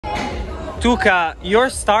Tuukka, your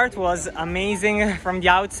start was amazing from the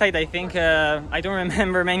outside. I think I don't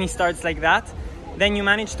remember many starts like that. Then you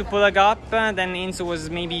managed to pull a gap. Then Insu was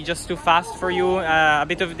maybe just too fast for you. A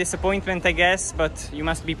bit of disappointment, I guess, but you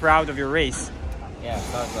must be proud of your race. Yeah,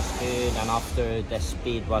 start was good, and after the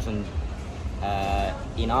speed wasn't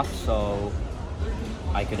enough, so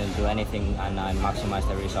I couldn't do anything, and I maximized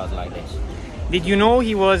the result like this. Did you know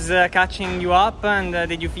he was catching you up, and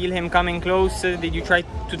did you feel him coming close? Did you try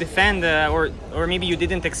to defend, or maybe you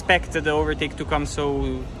didn't expect the overtake to come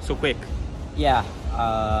so quick? Yeah,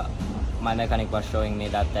 my mechanic was showing me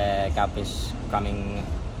that the gap is coming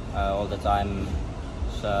all the time,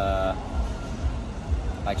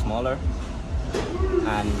 like smaller,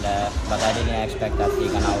 and but I didn't expect that he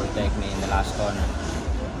can overtake me in the last corner.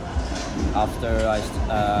 After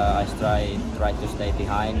I tried to stay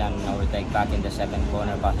behind and overtake back in the second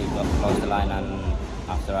corner, but he closed the line, and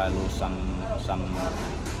after I lose some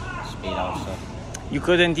speed also. You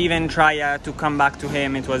couldn't even try to come back to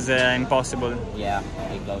him, it was impossible. Yeah,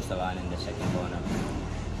 he closed the line in the second corner.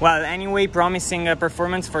 Well, anyway, promising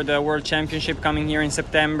performance for the World Championship coming here in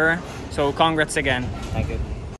September, so congrats again. Thank you.